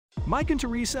Mike and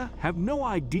Teresa have no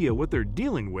idea what they're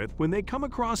dealing with when they come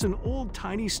across an old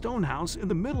tiny stone house in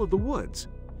the middle of the woods.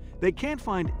 They can't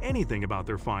find anything about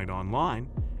their find online,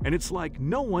 and it's like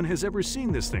no one has ever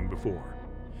seen this thing before.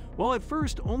 While at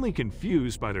first only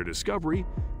confused by their discovery,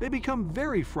 they become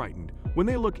very frightened when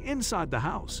they look inside the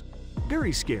house.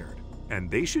 Very scared,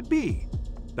 and they should be.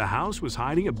 The house was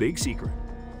hiding a big secret.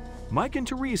 Mike and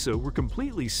Teresa were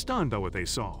completely stunned by what they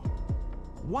saw.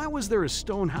 Why was there a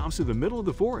stone house in the middle of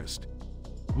the forest?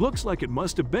 Looks like it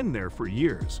must have been there for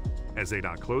years. As they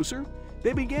got closer,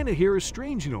 they began to hear a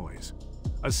strange noise,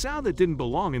 a sound that didn't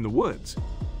belong in the woods.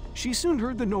 She soon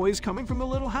heard the noise coming from the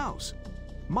little house.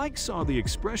 Mike saw the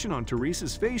expression on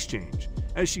Teresa's face change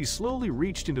as she slowly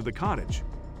reached into the cottage,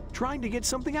 trying to get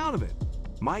something out of it.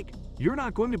 "Mike, you're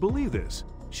not going to believe this,"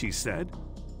 she said.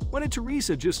 "What had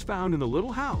Teresa just found in the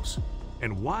little house?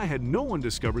 And why had no one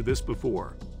discovered this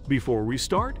before?" Before we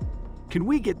start, can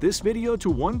we get this video to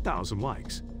 1,000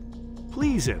 likes?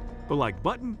 Please hit the like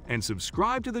button and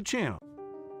subscribe to the channel.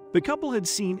 The couple had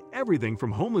seen everything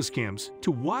from homeless camps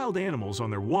to wild animals on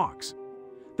their walks.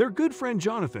 Their good friend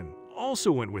Jonathan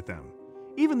also went with them,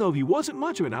 even though he wasn't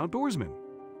much of an outdoorsman.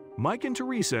 Mike and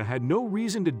Teresa had no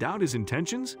reason to doubt his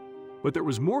intentions, but there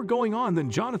was more going on than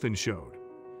Jonathan showed.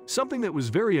 Something that was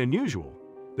very unusual,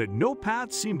 that no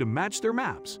paths seemed to match their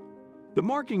maps. The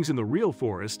markings in the real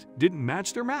forest didn't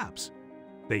match their maps.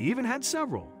 They even had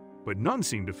several, but none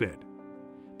seemed to fit.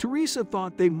 Teresa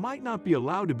thought they might not be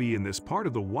allowed to be in this part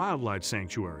of the wildlife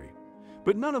sanctuary,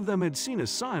 but none of them had seen a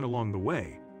sign along the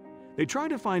way. They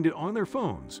tried to find it on their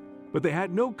phones, but they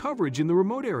had no coverage in the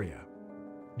remote area.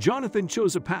 Jonathan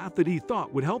chose a path that he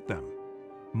thought would help them.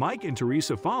 Mike and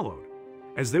Teresa followed.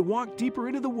 As they walked deeper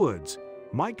into the woods,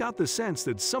 Mike got the sense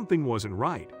that something wasn't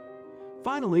right.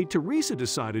 Finally, Teresa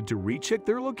decided to recheck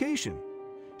their location.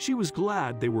 She was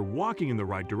glad they were walking in the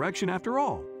right direction after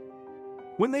all.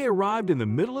 When they arrived in the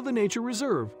middle of the nature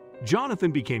reserve,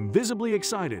 Jonathan became visibly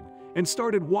excited and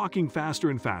started walking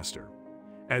faster and faster.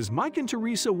 As Mike and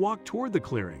Teresa walked toward the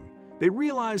clearing, they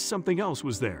realized something else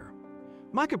was there.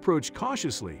 Mike approached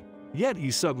cautiously, yet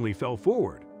he suddenly fell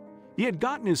forward. He had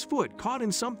gotten his foot caught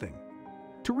in something.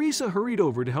 Teresa hurried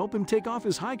over to help him take off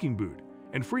his hiking boot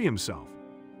and free himself.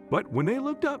 But when they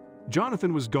looked up,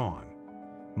 Jonathan was gone.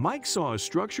 Mike saw a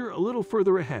structure a little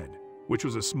further ahead, which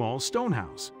was a small stone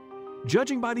house.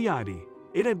 Judging by the ID,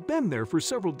 it had been there for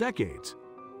several decades.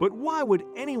 But why would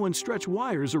anyone stretch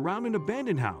wires around an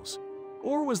abandoned house?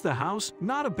 Or was the house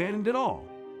not abandoned at all?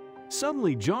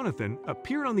 Suddenly, Jonathan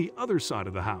appeared on the other side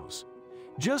of the house.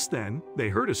 Just then, they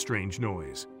heard a strange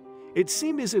noise. It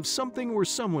seemed as if something or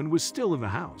someone was still in the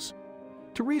house.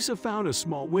 Teresa found a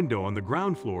small window on the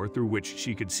ground floor through which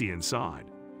she could see inside.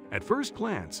 At first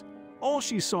glance, all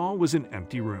she saw was an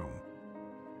empty room.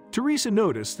 Teresa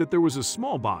noticed that there was a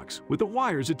small box with the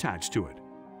wires attached to it.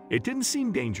 It didn't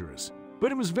seem dangerous,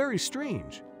 but it was very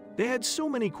strange. They had so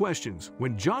many questions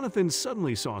when Jonathan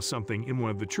suddenly saw something in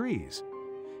one of the trees.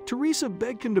 Teresa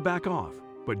begged him to back off,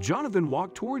 but Jonathan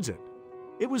walked towards it.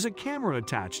 It was a camera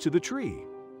attached to the tree.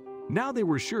 Now they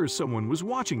were sure someone was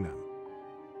watching them.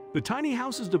 The tiny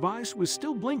house's device was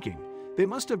still blinking. They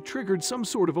must have triggered some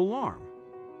sort of alarm.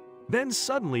 Then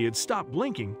suddenly it stopped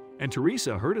blinking and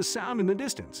Teresa heard a sound in the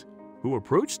distance. Who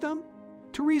approached them?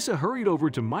 Teresa hurried over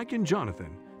to Mike and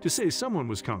Jonathan to say someone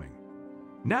was coming.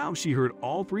 Now she heard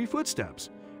all three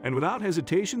footsteps, and without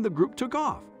hesitation the group took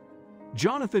off.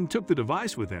 Jonathan took the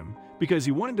device with him because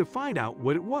he wanted to find out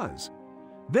what it was.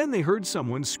 Then they heard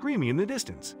someone screaming in the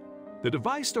distance. The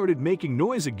device started making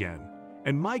noise again,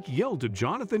 and Mike yelled to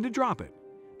Jonathan to drop it.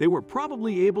 They were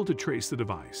probably able to trace the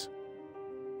device.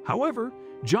 However,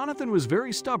 Jonathan was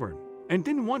very stubborn and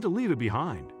didn't want to leave it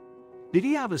behind. Did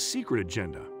he have a secret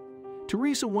agenda?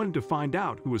 Teresa wanted to find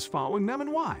out who was following them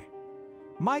and why.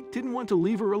 Mike didn't want to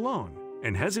leave her alone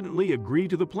and hesitantly agreed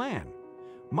to the plan.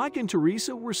 Mike and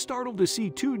Teresa were startled to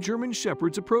see two German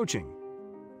shepherds approaching.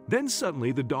 Then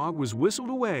suddenly the dog was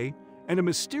whistled away and a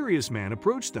mysterious man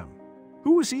approached them.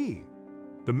 Who was he?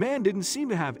 The man didn't seem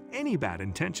to have any bad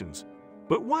intentions,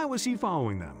 but why was he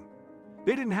following them?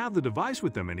 They didn't have the device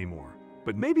with them anymore,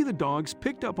 but maybe the dogs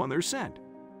picked up on their scent.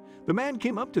 The man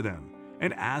came up to them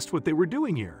and asked what they were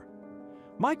doing here.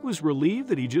 Mike was relieved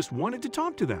that he just wanted to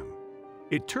talk to them.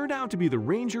 It turned out to be the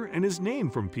ranger and his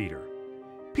name from Peter.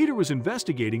 Peter was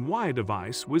investigating why a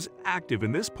device was active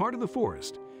in this part of the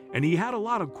forest, and he had a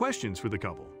lot of questions for the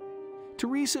couple.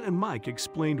 Teresa and Mike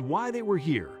explained why they were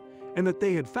here and that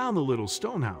they had found the little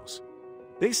stone house.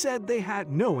 They said they had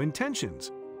no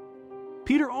intentions.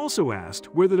 Peter also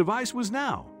asked where the device was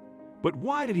now, but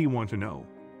why did he want to know?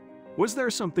 Was there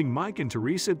something Mike and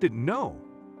Teresa didn't know?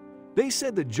 They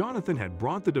said that Jonathan had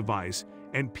brought the device,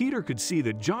 and Peter could see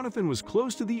that Jonathan was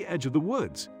close to the edge of the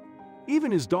woods.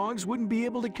 Even his dogs wouldn't be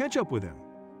able to catch up with him.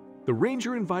 The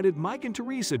ranger invited Mike and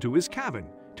Teresa to his cabin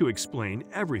to explain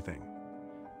everything.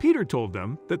 Peter told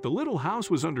them that the little house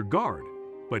was under guard,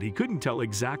 but he couldn't tell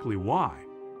exactly why.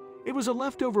 It was a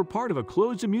leftover part of a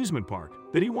closed amusement park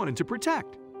that he wanted to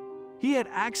protect. He had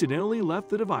accidentally left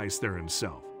the device there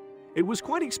himself. It was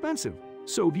quite expensive,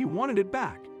 so he wanted it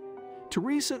back.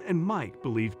 Teresa and Mike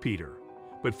believed Peter,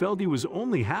 but felt he was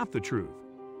only half the truth.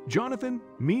 Jonathan,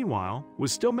 meanwhile,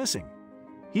 was still missing.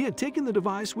 He had taken the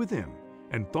device with him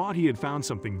and thought he had found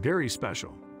something very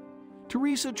special.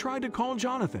 Teresa tried to call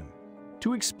Jonathan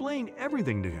to explain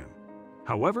everything to him.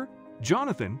 However,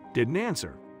 Jonathan didn't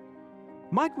answer.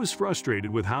 Mike was frustrated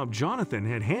with how Jonathan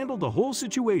had handled the whole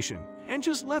situation and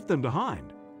just left them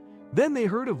behind. Then they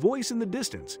heard a voice in the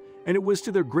distance, and it was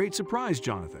to their great surprise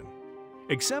Jonathan.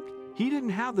 Except he didn't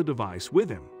have the device with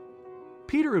him.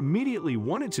 Peter immediately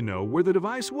wanted to know where the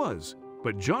device was,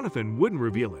 but Jonathan wouldn't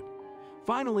reveal it.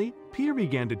 Finally, Peter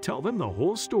began to tell them the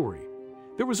whole story.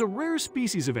 There was a rare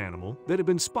species of animal that had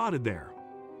been spotted there.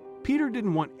 Peter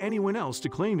didn't want anyone else to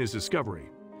claim his discovery,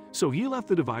 so he left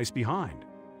the device behind.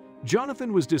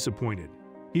 Jonathan was disappointed.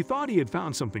 He thought he had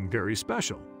found something very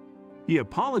special. He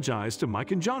apologized to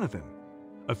Mike and Jonathan.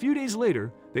 A few days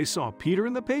later, they saw Peter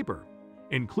in the paper,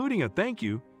 including a thank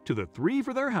you to the three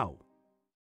for their help.